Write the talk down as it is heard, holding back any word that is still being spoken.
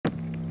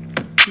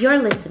You're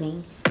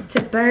listening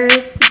to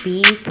Birds,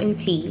 Bees, and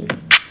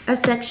Teas, a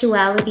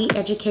sexuality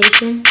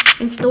education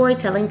and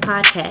storytelling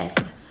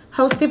podcast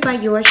hosted by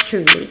yours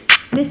truly,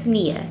 Miss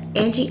Nia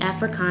Angie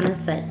Africana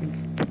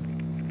Sutton.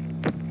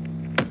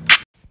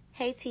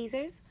 Hey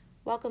teasers,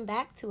 welcome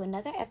back to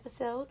another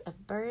episode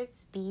of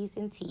Birds, Bees,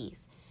 and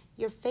Teas,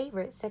 your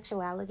favorite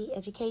sexuality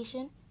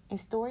education and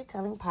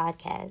storytelling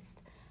podcast.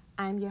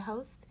 I'm your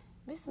host,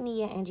 Miss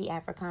Nia Angie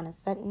Africana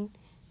Sutton,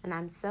 and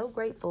I'm so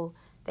grateful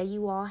that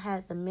you all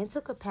had the mental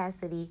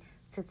capacity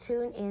to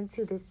tune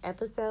into this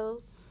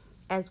episode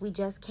as we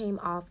just came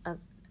off of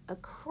a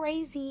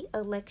crazy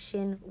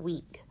election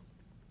week.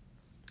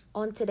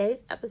 On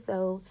today's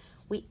episode,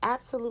 we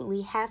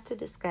absolutely have to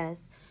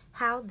discuss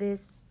how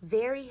this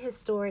very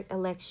historic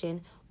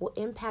election will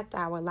impact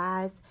our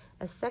lives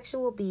as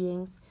sexual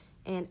beings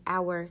and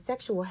our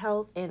sexual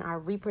health and our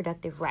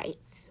reproductive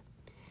rights.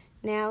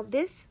 Now,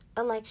 this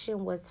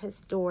election was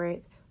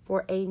historic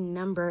for a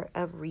number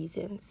of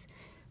reasons.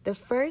 The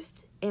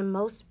first and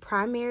most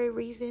primary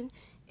reason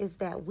is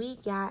that we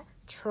got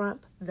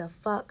Trump the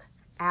fuck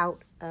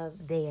out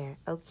of there,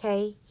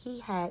 okay? He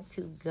had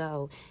to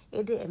go.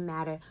 It didn't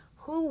matter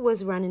who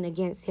was running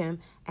against him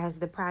as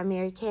the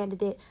primary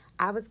candidate.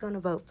 I was going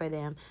to vote for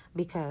them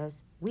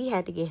because we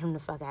had to get him the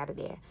fuck out of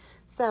there.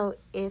 So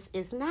if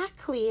it's not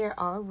clear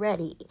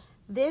already,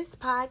 this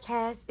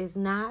podcast is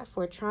not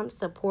for Trump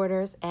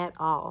supporters at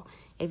all.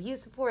 If you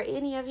support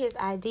any of his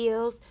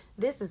ideals,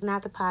 this is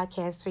not the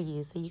podcast for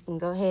you. So you can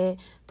go ahead,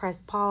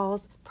 press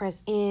pause,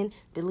 press end,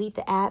 delete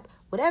the app,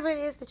 whatever it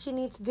is that you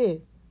need to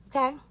do.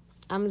 Okay?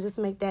 I'm going to just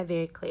make that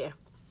very clear.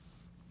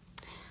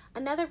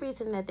 Another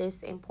reason that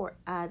this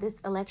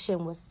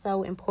election was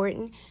so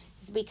important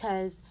is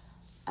because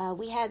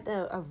we had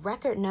a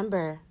record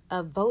number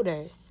of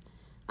voters,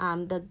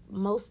 the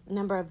most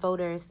number of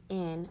voters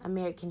in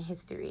American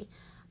history.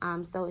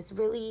 So it's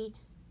really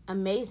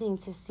amazing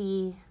to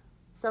see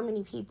so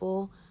many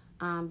people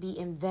be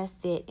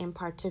invested and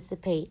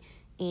participate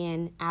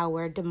in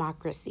our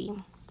democracy.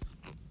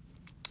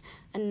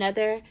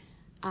 Another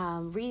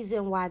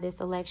reason why this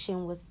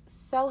election was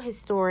so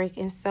historic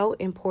and so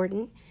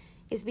important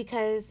is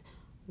because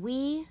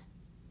we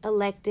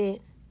elected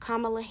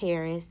Kamala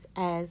Harris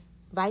as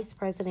Vice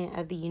President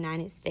of the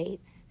United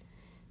States.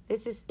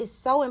 This is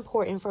so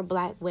important for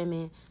Black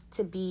women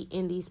to be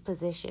in these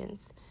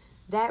positions.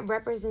 That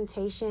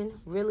representation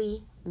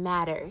really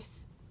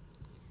matters.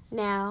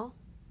 Now,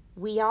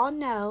 we all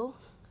know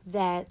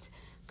that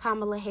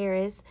Kamala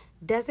Harris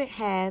doesn't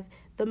have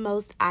the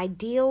most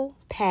ideal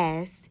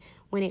past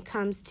when it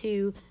comes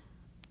to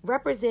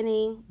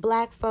representing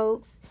Black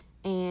folks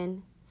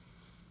and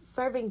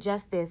serving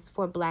justice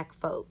for Black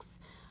folks.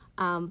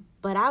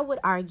 But I would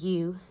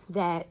argue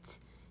that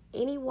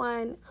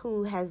anyone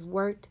who has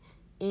worked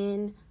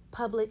in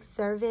public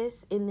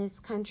service in this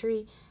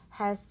country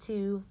has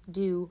to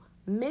do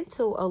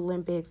mental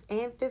Olympics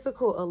and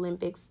physical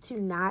Olympics to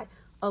not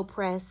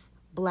oppress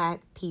Black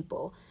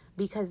people,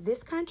 because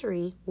this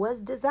country was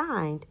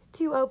designed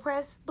to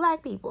oppress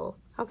Black people.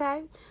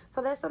 Okay?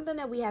 So that's something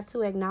that we have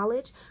to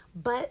acknowledge,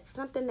 but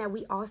something that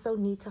we also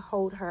need to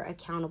hold her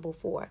accountable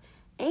for.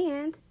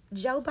 And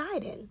Joe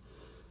Biden.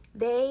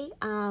 They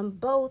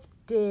both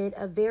did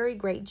a very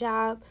great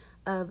job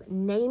of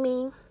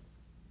naming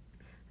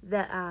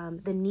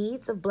the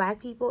needs of Black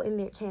people in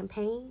their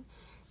campaign,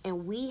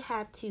 and we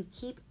have to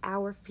keep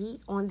our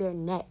feet on their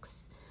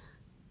necks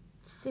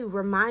to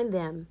remind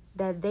them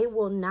that they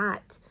will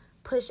not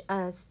push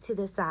us to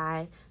the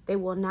side. They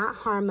will not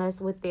harm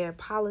us with their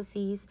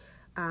policies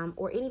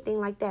or anything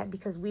like that,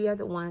 because we are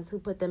the ones who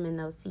put them in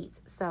those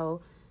seats.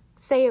 So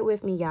say it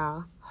with me,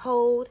 y'all.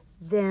 Hold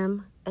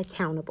them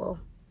accountable.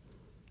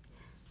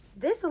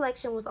 This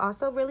election was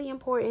also really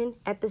important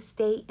at the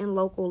state and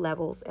local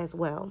levels as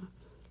well.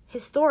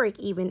 Historic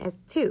even as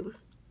too.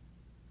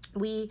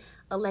 We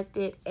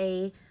elected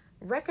a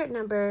record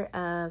number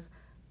of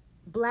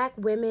Black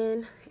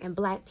women and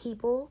Black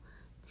people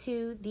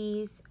to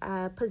these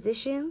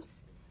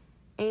positions,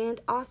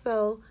 and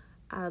also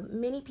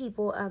many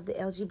people of the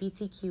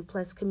LGBTQ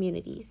plus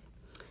communities.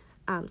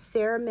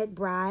 Sarah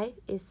McBride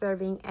is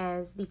serving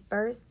as the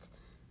first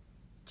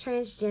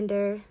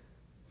transgender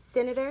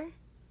senator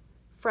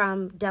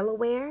from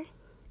Delaware,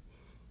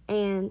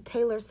 and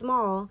Taylor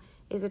Small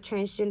is a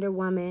transgender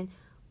woman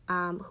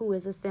who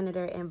is a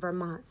senator in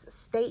Vermont's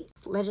state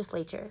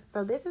legislature.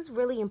 So this is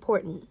really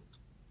important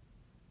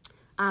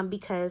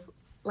because,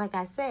 like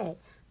I said,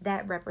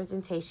 that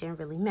representation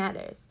really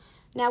matters.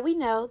 Now, we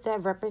know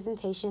that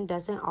representation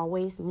doesn't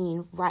always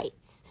mean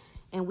rights,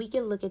 and we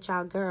can look at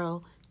y'all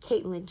girl,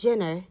 Caitlyn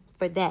Jenner,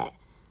 for that.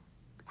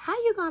 How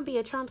you gonna be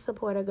a Trump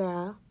supporter,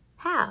 girl?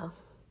 How?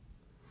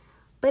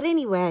 But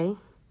anyway,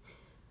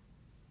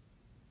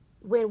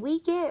 when we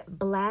get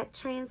Black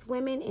trans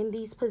women in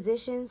these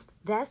positions,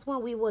 that's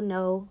when we will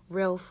know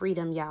real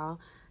freedom, y'all.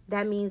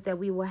 That means that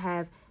we will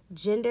have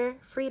gender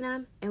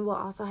freedom, and we'll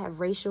also have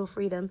racial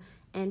freedom,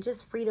 and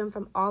just freedom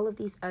from all of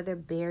these other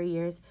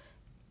barriers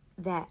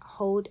that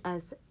hold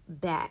us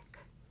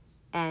back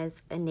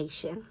as a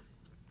nation.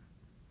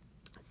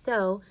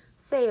 So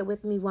say it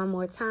with me one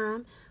more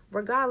time.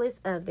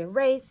 Regardless of their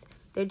race,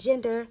 their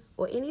gender,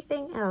 or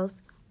anything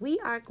else, we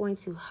are going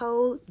to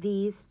hold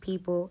these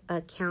people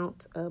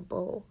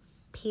accountable,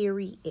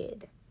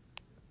 period.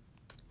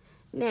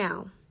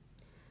 Now,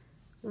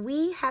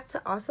 we have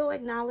to also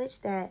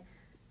acknowledge that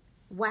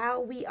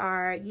while we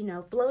are,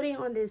 floating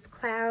on this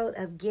cloud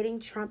of getting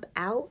Trump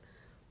out,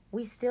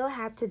 we still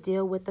have to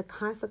deal with the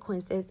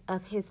consequences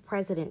of his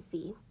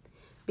presidency.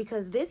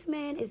 Because this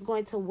man is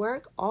going to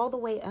work all the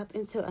way up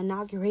until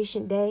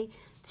Inauguration Day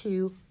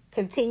to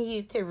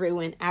continue to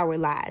ruin our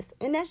lives.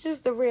 And that's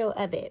just the real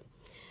of it.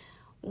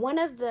 One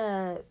of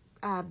the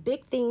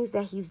big things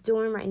that he's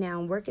doing right now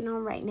and working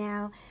on right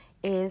now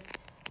is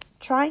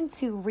trying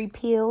to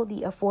repeal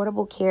the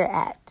Affordable Care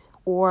Act,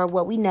 or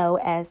what we know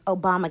as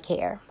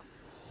Obamacare.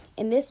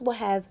 And this will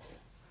have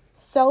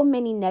so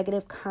many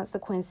negative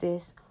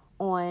consequences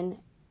on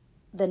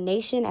the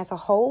nation as a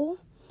whole,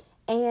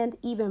 and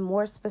even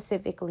more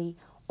specifically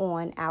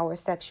on our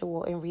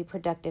sexual and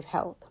reproductive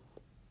health.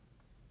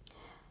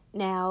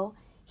 Now,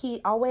 he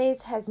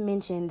always has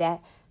mentioned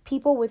that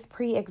people with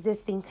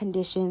pre-existing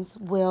conditions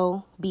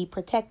will be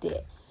protected,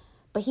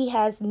 but he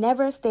has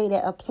never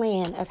stated a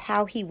plan of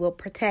how he will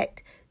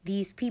protect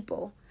these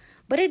people.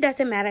 But it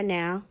doesn't matter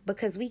now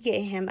because we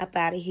get him up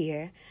out of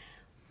here.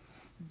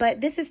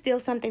 But this is still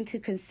something to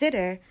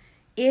consider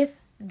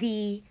if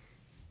the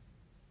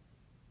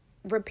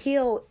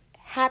repeal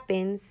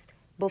happens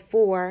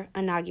before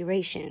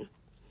inauguration.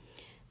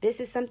 This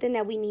is something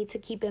that we need to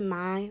keep in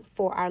mind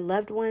for our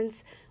loved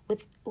ones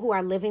who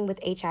are living with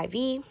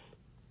HIV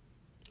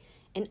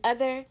and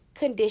other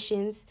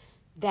conditions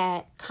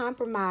that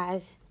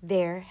compromise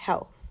their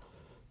health.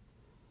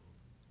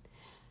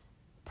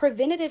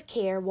 Preventative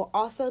care will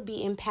also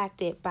be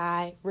impacted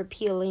by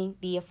repealing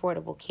the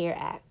Affordable Care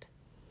Act.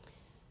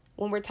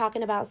 When we're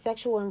talking about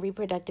sexual and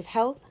reproductive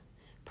health,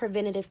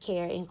 preventative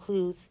care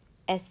includes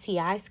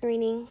STI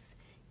screenings,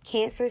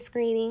 cancer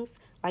screenings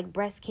like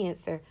breast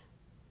cancer,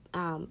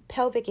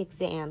 pelvic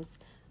exams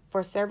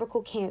for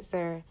cervical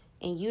cancer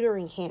and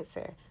uterine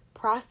cancer,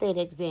 prostate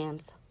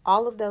exams,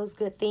 all of those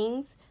good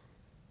things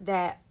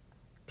that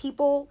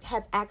people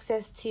have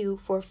access to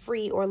for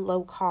free or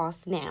low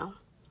cost now.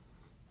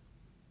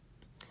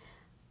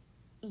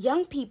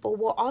 Young people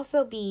will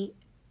also be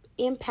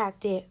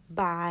impacted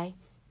by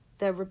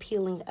the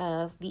repealing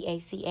of the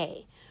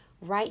ACA.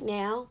 Right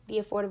now, the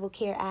Affordable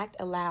Care Act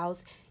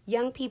allows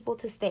young people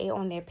to stay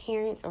on their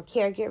parents' or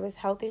caregivers'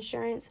 health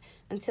insurance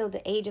until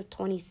the age of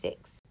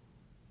 26.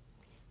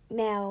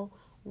 Now,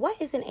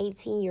 what is an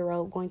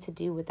 18-year-old going to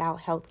do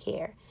without health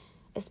care,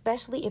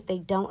 especially if they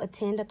don't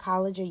attend a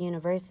college or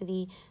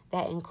university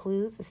that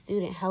includes a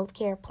student health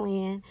care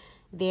plan?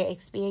 They're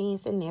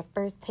experiencing their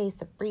first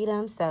taste of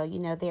freedom, so,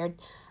 their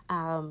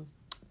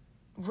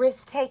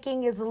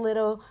risk-taking is a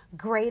little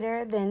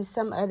greater than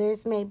some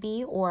others may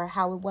be, or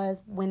how it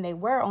was when they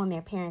were on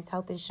their parents'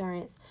 health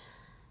insurance.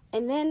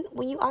 And then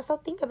when you also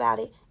think about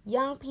it,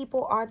 young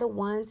people are the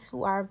ones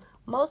who are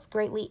most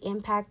greatly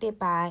impacted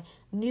by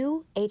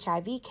new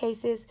HIV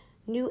cases,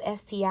 new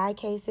STI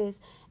cases,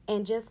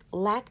 and just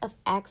lack of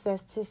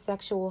access to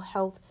sexual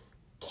health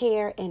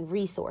care and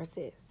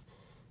resources.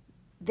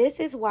 This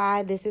is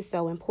why this is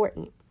so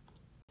important.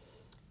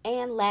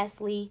 And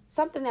lastly,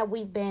 something that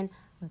we've been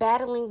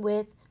battling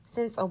with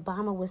since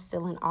Obama was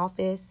still in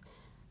office,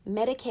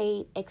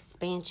 Medicaid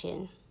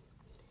expansion.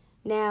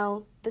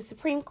 Now, the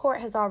Supreme Court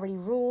has already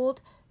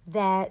ruled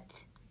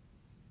that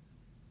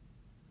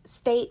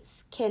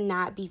states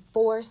cannot be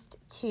forced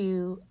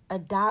to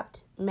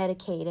adopt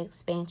Medicaid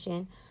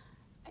expansion.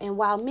 And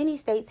while many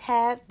states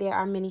have, there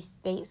are many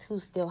states who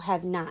still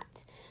have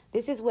not.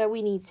 This is where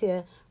we need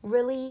to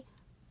really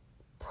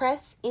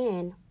press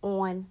in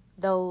on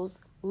those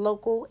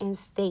local and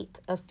state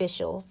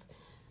officials,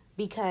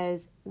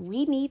 because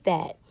we need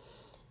that.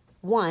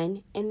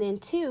 One, and then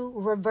two,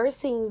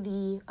 reversing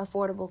the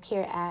Affordable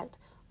Care Act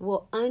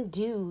will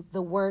undo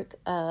the work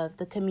of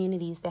the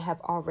communities that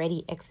have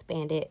already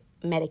expanded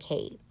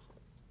Medicaid.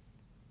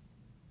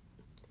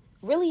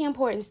 Really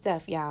important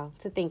stuff, y'all,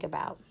 to think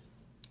about.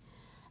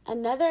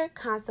 Another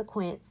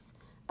consequence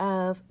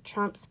of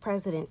Trump's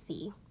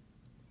presidency,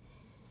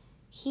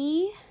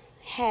 he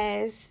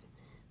has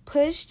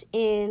pushed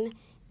in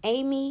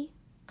Amy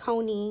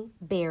Coney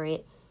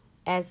Barrett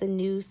as the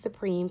new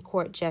Supreme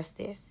Court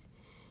Justice.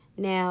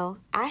 Now,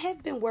 I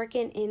have been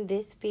working in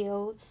this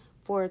field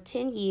for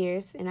 10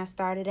 years, and I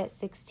started at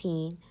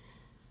 16.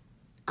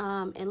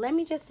 And let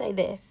me just say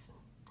this.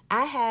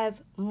 I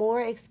have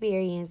more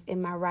experience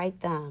in my right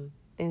thumb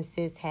than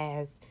Sis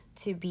has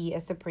to be a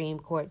Supreme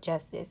Court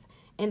Justice.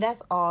 And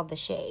that's all the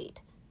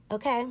shade.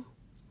 Okay?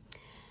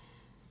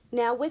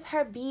 Now, with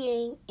her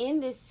being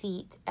in this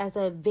seat as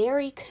a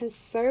very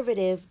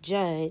conservative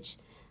judge,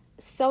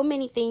 so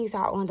many things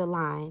are on the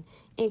line,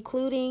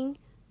 including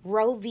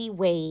Roe v.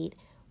 Wade,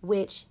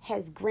 which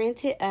has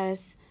granted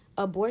us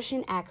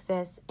abortion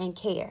access and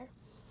care.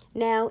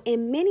 Now,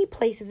 in many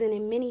places and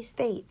in many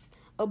states,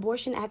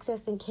 abortion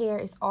access and care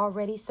is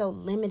already so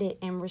limited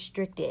and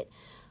restricted.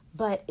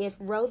 But if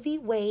Roe v.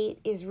 Wade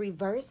is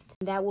reversed,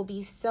 that will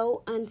be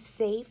so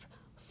unsafe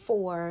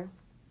for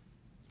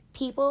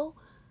people,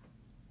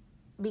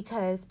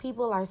 because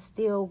people are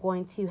still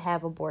going to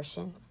have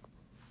abortions.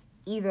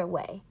 Either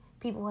way,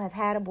 people have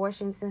had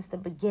abortions since the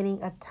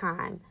beginning of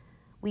time.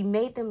 We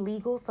made them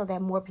legal so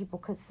that more people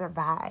could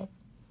survive.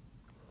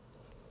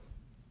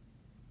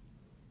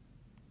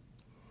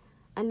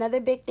 Another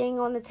big thing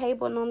on the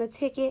table and on the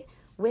ticket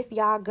with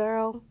y'all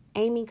girl,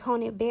 Amy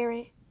Coney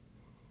Barrett,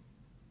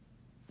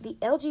 the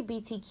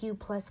LGBTQ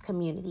plus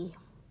community.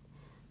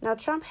 Now,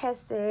 Trump has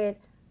said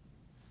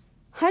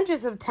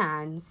hundreds of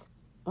times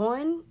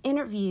on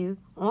interview,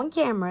 on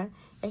camera,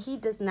 that he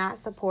does not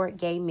support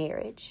gay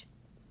marriage.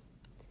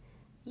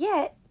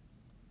 Yet,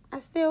 I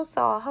still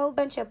saw a whole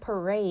bunch of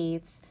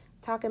parades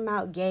talking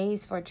about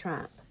gays for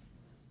Trump.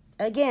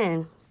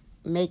 Again,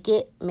 make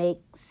it make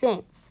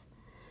sense.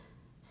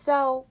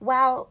 So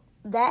while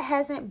that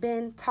hasn't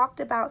been talked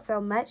about so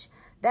much,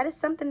 that is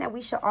something that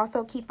we should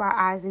also keep our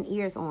eyes and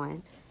ears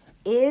on.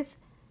 Is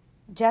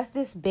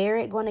Justice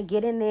Barrett going to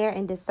get in there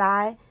and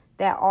decide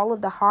that all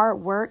of the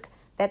hard work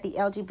that the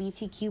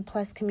LGBTQ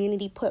plus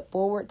community put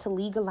forward to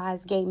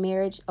legalize gay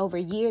marriage over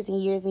years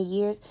and years and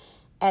years,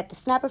 at the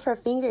snap of her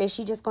finger, is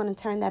she just going to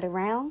turn that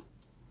around?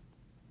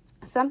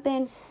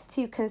 Something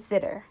to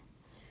consider.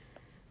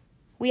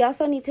 We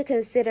also need to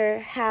consider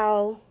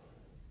how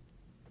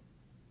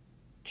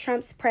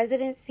Trump's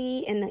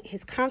presidency and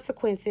his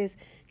consequences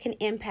can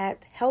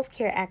impact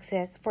healthcare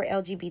access for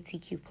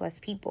LGBTQ plus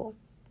people.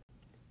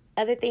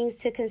 Other things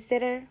to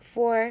consider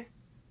for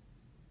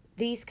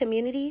these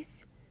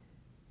communities: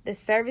 the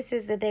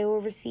services that they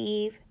will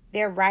receive,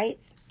 their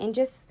rights, and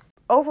just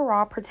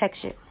overall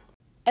protection.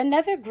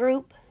 Another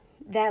group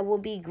that will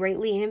be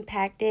greatly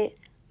impacted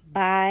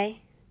by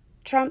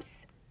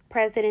Trump's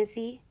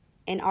presidency,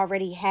 and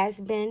already has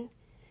been,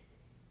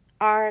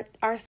 are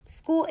our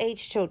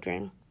school-age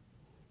children.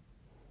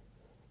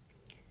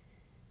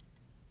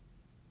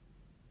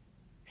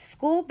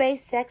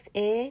 School-based sex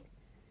ed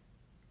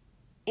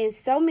in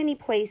so many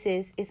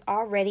places is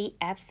already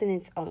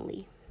abstinence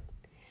only.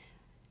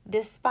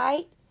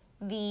 Despite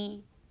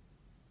the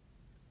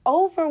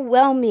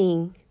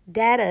overwhelming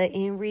data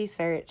and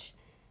research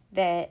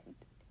that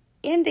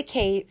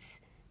indicates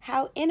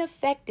how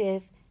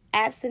ineffective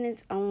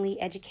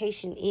abstinence-only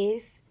education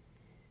is,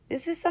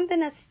 this is something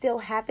that's still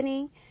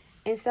happening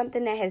and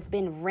something that has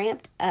been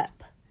ramped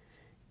up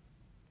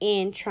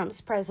in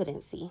Trump's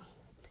presidency.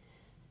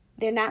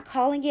 They're not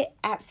calling it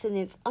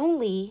abstinence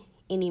only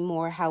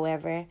anymore,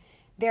 however.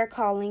 They're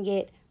calling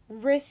it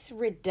risk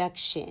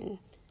reduction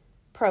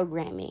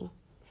programming.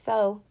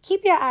 So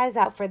keep your eyes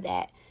out for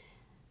that,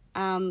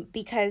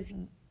 because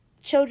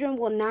children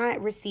will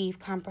not receive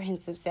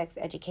comprehensive sex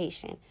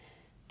education.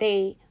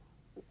 The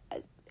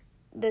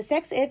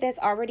sex ed that's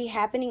already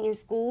happening in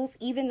schools,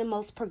 even the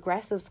most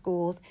progressive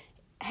schools,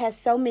 has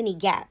so many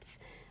gaps.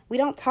 We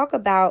don't talk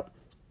about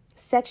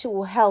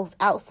sexual health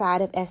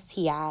outside of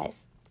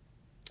STIs.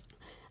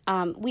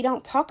 We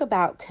don't talk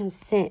about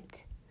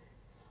consent.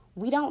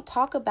 We don't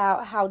talk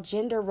about how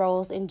gender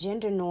roles and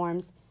gender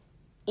norms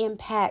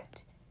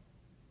impact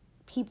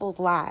people's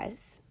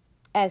lives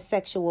as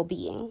sexual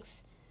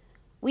beings.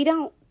 We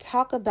don't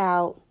talk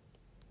about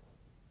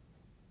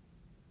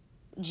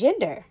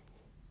gender,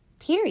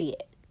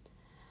 period,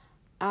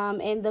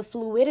 and the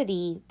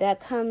fluidity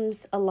that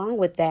comes along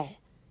with that.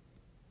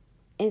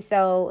 And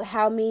so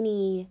how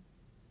many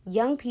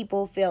young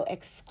people feel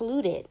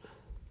excluded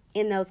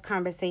in those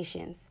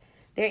conversations.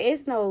 There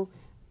is no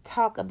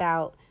talk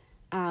about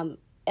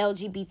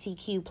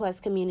LGBTQ plus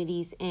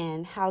communities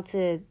and how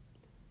to,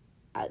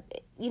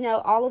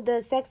 all of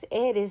the sex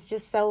ed is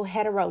just so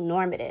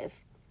heteronormative.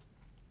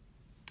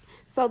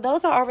 So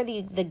those are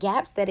already the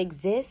gaps that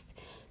exist.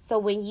 So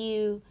when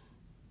you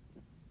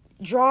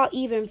draw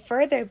even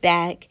further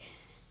back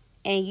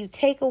and you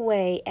take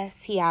away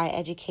STI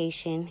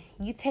education,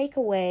 you take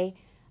away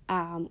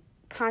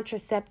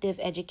contraceptive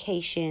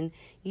education,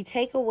 you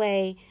take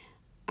away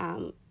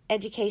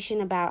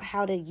education about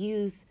how to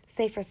use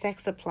safer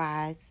sex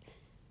supplies,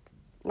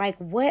 like,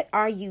 what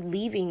are you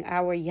leaving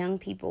our young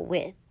people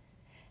with?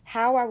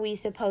 How are we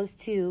supposed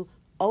to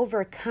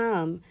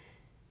overcome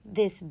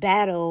this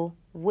battle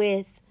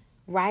with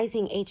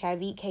rising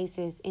HIV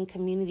cases in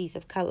communities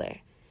of color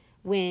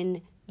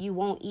when you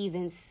won't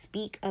even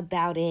speak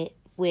about it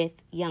with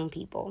young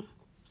people?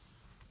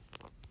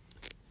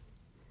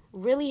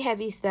 Really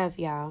heavy stuff,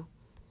 y'all,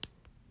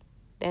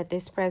 that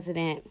this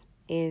president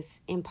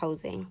is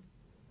imposing.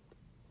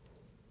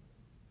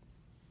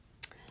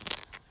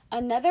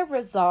 Another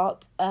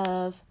result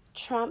of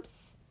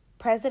Trump's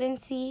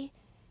presidency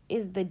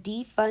is the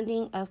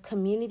defunding of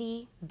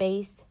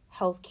community-based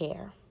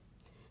healthcare.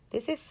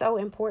 This is so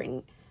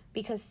important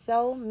because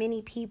so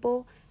many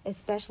people,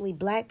 especially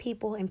Black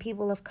people and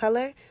people of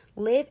color,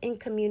 live in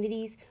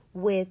communities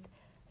with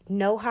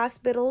no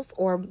hospitals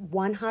or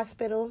one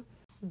hospital,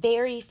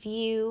 very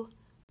few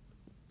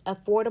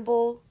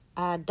affordable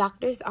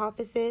doctor's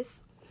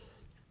offices.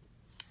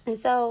 And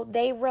so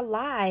they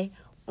rely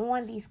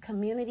on these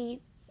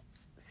community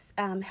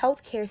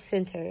healthcare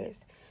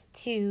centers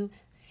to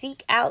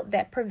seek out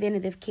that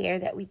preventative care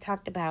that we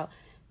talked about,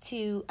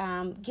 to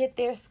get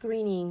their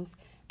screenings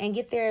and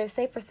get their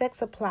safer sex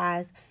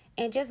supplies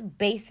and just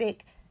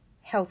basic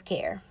health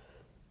care.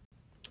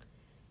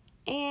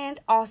 And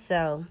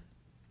also,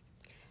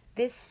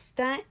 this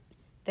stunt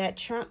that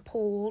Trump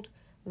pulled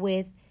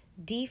with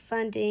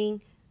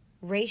defunding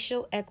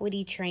racial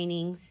equity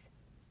trainings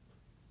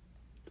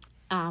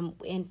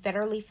in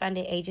federally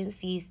funded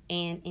agencies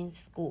and in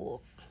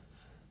schools.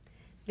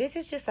 This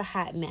is just a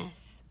hot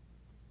mess.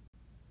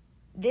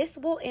 This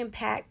will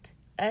impact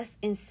us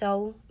in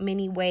so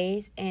many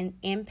ways and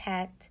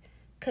impact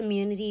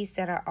communities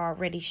that are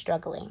already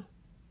struggling.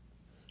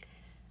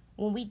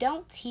 When we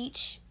don't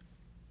teach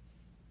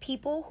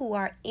people who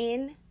are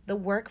in the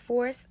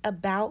workforce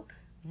about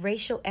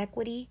racial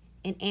equity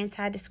and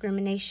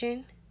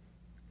anti-discrimination,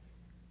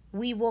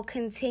 we will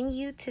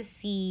continue to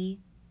see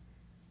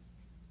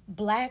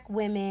Black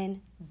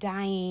women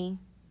dying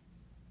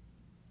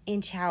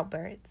in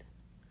childbirth.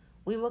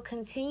 We will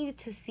continue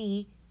to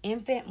see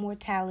infant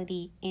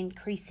mortality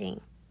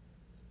increasing.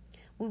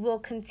 We will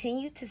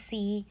continue to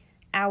see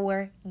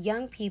our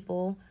young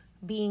people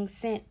being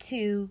sent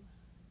to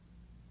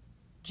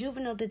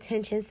juvenile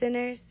detention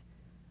centers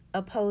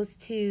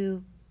opposed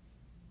to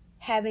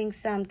having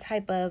some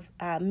type of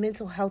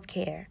mental health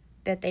care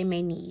that they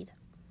may need.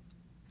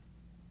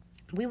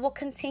 We will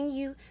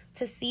continue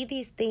to see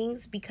these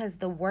things because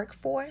the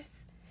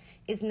workforce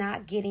is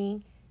not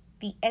getting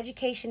the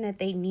education that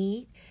they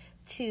need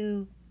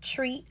to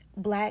treat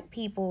Black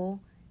people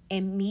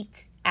and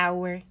meet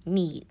our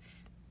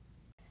needs.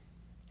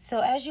 So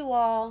as you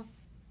all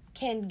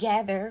can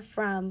gather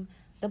from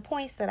the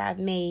points that I've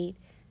made,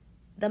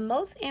 the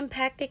most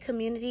impacted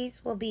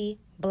communities will be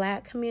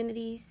Black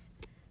communities,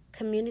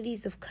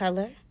 communities of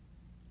color,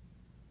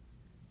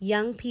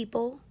 young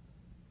people,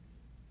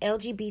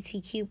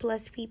 LGBTQ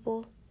plus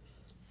people,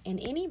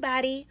 and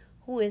anybody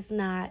who is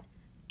not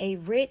a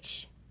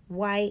rich,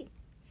 white,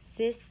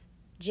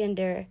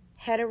 cisgender,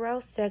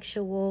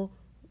 heterosexual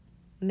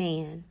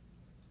man.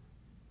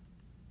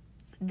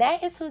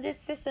 That is who this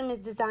system is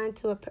designed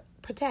to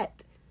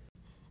protect.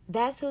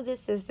 That's who this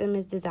system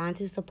is designed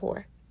to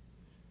support.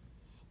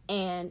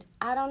 And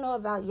I don't know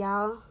about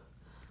y'all,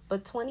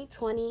 but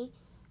 2020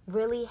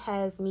 really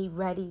has me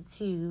ready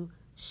to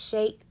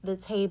shake the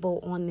table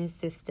on this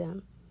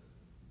system.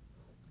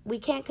 We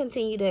can't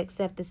continue to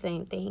accept the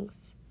same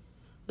things.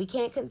 We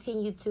can't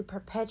continue to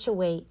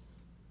perpetuate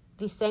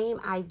the same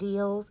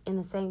ideals and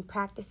the same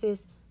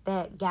practices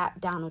that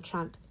got Donald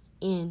Trump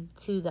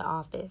into the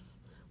office.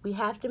 We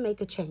have to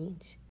make a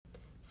change.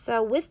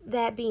 So with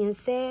that being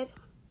said,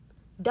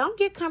 don't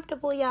get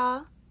comfortable,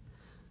 y'all.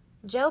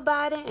 Joe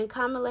Biden and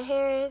Kamala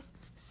Harris,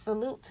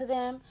 salute to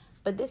them,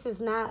 but this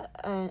is not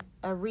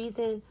a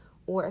reason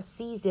or a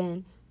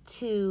season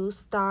to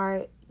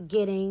start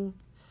getting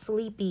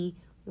sleepy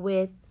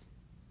with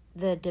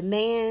the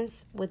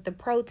demands, with the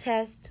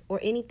protests, or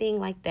anything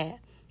like that.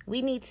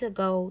 We need to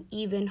go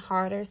even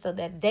harder so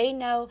that they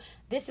know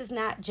this is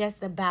not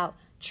just about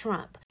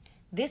Trump.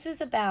 This is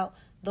about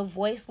the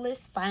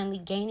voiceless finally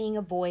gaining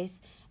a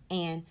voice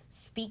and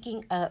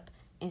speaking up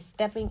and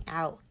stepping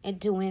out and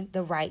doing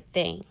the right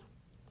thing.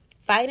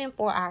 Fighting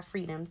for our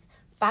freedoms,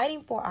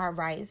 fighting for our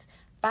rights,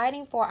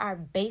 fighting for our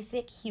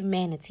basic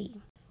humanity.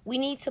 We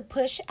need to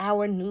push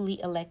our newly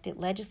elected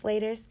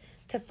legislators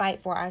to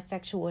fight for our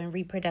sexual and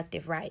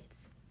reproductive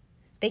rights.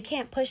 They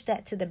can't push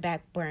that to the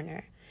back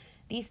burner.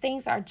 These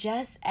things are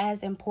just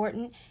as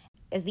important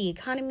as the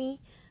economy,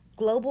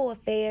 global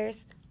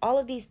affairs, all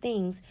of these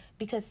things,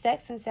 because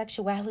sex and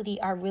sexuality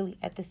are really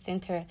at the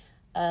center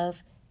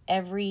of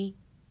every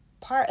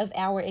part of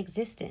our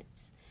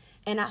existence.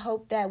 And I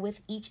hope that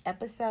with each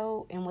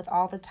episode and with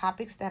all the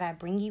topics that I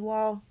bring you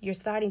all, you're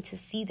starting to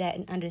see that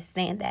and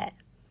understand that.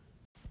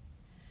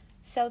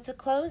 So to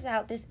close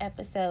out this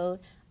episode,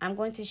 I'm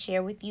going to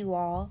share with you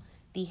all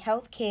the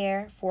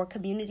Healthcare for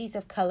Communities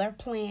of Color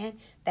plan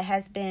that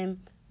has been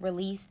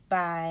released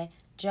by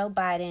Joe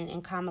Biden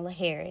and Kamala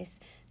Harris.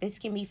 This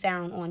can be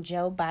found on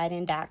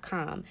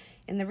joebiden.com.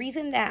 And the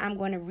reason that I'm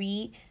going to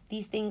read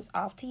these things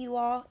off to you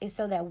all is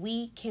so that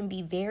we can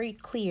be very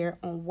clear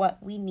on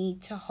what we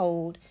need to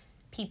hold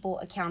people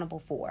accountable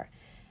for.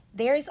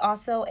 There is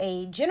also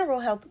a general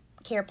health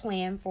care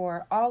plan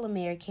for all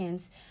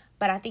Americans,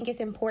 but I think it's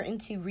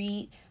important to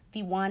read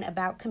the one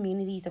about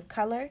communities of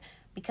color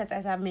because,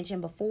 as I've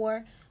mentioned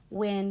before,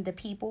 when the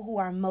people who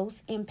are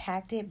most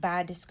impacted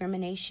by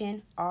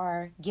discrimination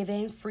are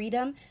given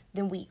freedom,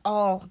 then we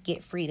all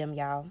get freedom,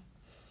 y'all.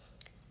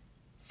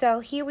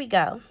 So here we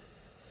go.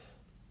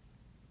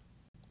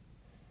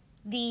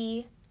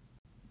 The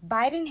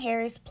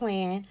Biden-Harris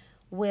plan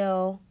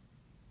will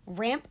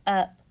ramp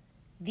up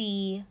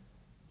the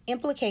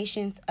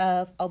implications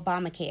of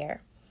Obamacare.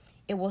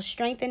 It will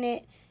strengthen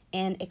it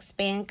and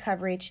expand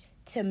coverage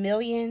to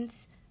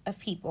millions of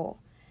people.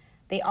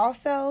 They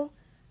also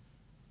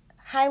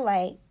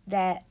highlight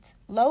that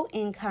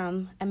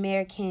low-income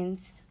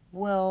Americans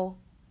will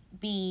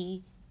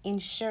be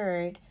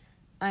insured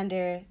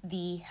under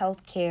the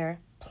health care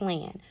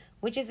plan,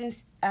 which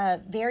is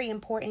very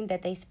important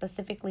that they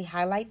specifically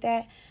highlight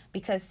that,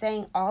 because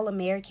saying all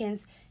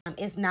Americans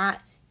is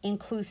not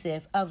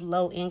inclusive of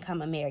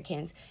low-income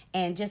Americans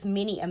and just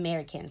many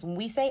Americans. When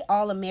we say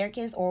all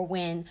Americans, or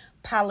when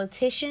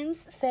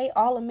politicians say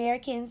all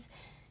Americans,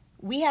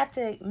 we have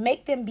to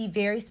make them be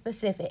very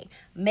specific.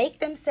 Make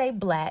them say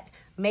Black,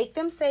 make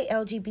them say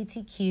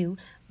LGBTQ,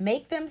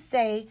 make them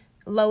say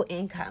low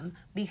income,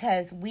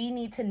 because we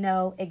need to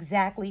know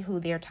exactly who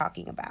they're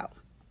talking about.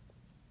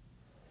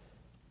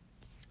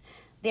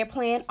 Their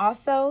plan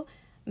also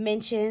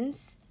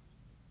mentions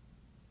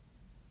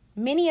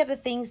many of the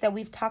things that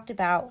we've talked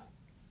about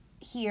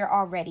here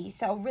already.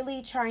 So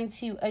really trying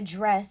to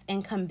address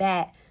and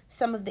combat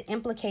some of the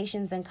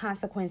implications and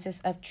consequences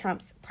of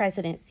Trump's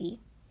presidency.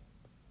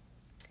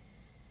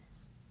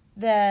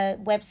 The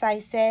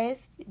website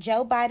says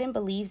Joe Biden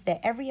believes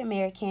that every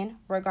American,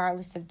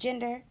 regardless of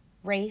gender,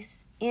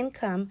 race,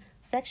 income,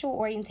 sexual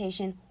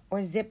orientation,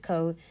 or zip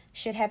code,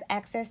 should have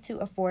access to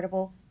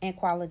affordable and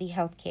quality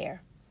health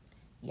care.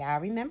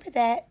 Y'all remember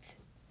that.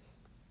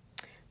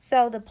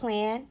 So the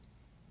plan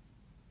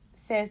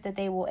says that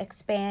they will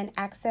expand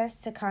access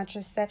to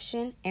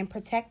contraception and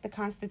protect the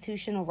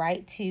constitutional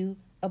right to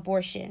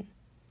abortion.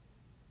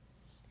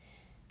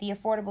 The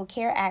Affordable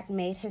Care Act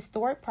made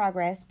historic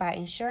progress by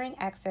ensuring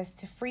access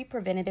to free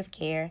preventative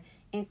care,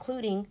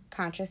 including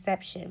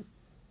contraception.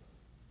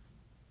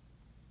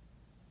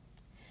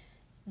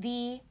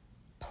 The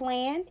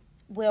plan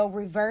will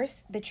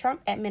reverse the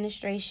Trump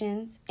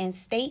administration's and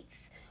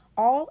states'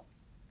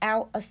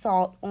 all-out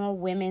assault on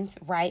women's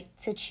right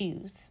to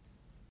choose.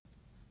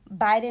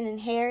 Biden and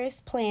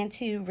Harris plan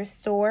to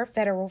restore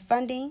federal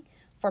funding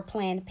for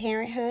Planned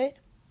Parenthood,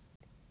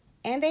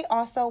 and they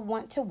also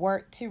want to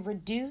work to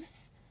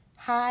reduce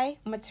high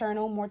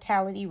maternal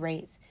mortality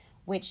rates,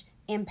 which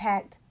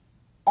impact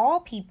all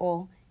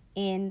people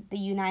in the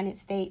United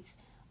States,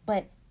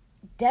 but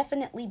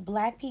definitely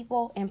Black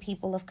people and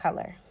people of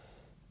color.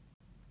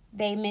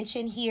 They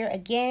mention here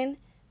again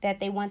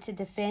that they want to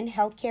defend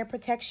healthcare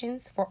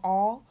protections for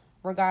all,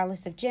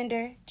 regardless of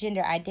gender,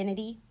 gender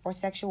identity, or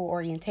sexual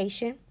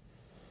orientation.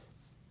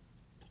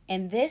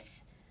 And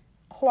this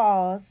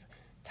clause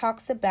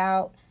talks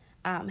about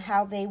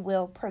how they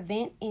will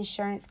prevent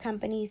insurance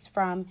companies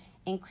from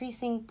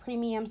increasing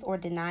premiums or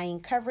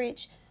denying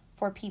coverage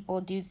for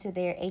people due to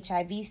their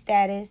HIV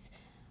status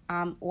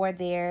or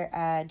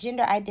their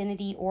gender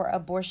identity or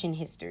abortion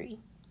history.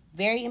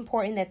 Very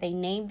important that they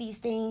name these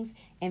things,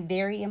 and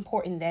very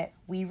important that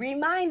we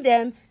remind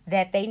them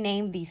that they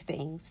name these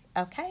things,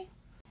 okay?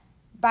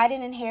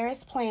 Biden and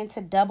Harris plan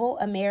to double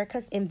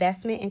America's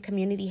investment in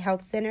community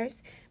health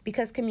centers,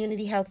 because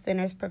community health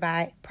centers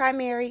provide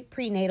primary,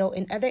 prenatal,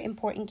 and other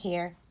important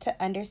care to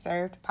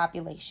underserved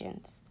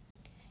populations.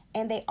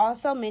 And they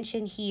also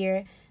mention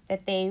here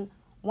that they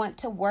want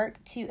to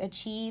work to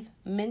achieve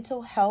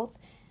mental health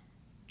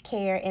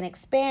care and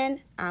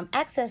expand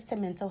access to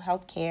mental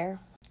health care,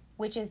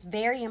 which is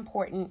very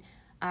important,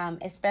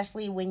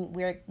 especially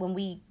when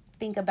we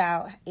think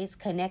about its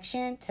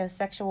connection to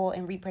sexual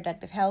and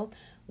reproductive health,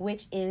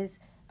 which is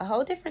a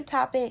whole different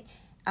topic,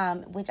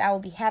 which I will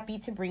be happy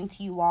to bring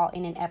to you all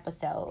in an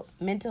episode.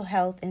 Mental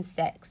health and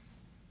sex,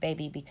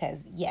 baby,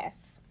 because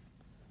yes.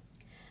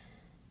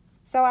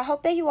 So I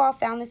hope that you all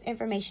found this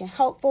information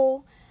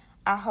helpful.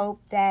 I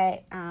hope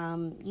that,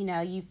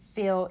 you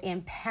feel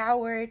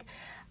empowered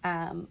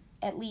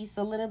at least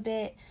a little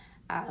bit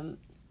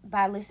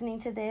by listening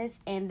to this,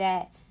 and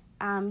that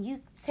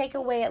you take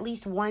away at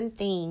least one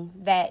thing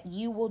that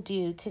you will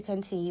do to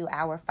continue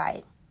our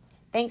fight.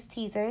 Thanks,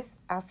 teasers.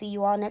 I'll see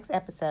you all next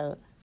episode.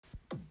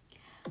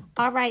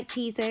 All right,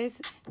 teasers.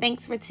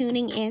 Thanks for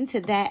tuning in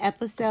to that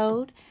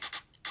episode.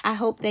 I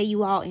hope that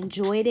you all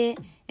enjoyed it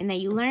and that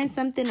you learned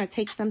something or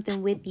take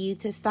something with you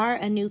to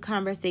start a new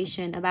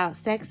conversation about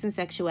sex and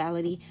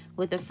sexuality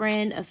with a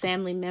friend, a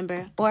family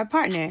member, or a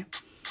partner.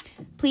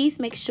 Please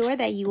make sure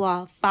that you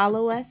all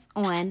follow us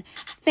on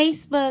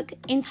Facebook,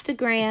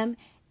 Instagram,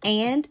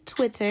 and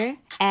Twitter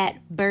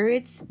at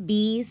Birds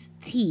Bees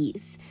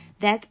Teas.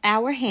 That's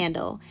our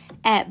handle,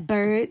 at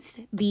Birds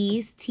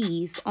Bees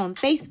Teas on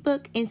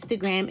Facebook,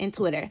 Instagram, and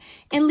Twitter.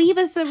 And leave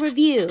us a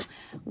review.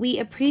 We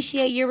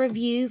appreciate your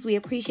reviews. We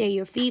appreciate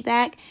your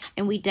feedback.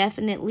 And we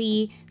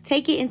definitely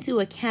take it into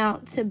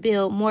account to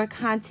build more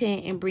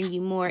content and bring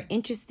you more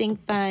interesting,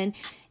 fun,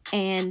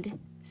 and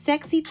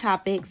sexy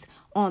topics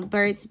on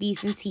Birds,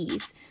 Bees, and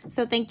Teas.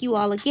 So thank you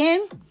all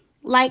again.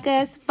 Like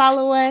us,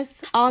 follow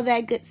us, all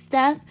that good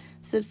stuff.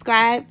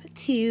 Subscribe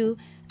to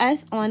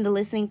us on the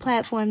listening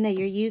platform that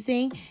you're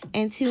using,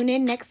 and tune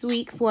in next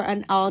week for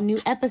an all new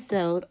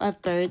episode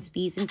of Birds,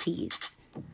 Bees, and Teas.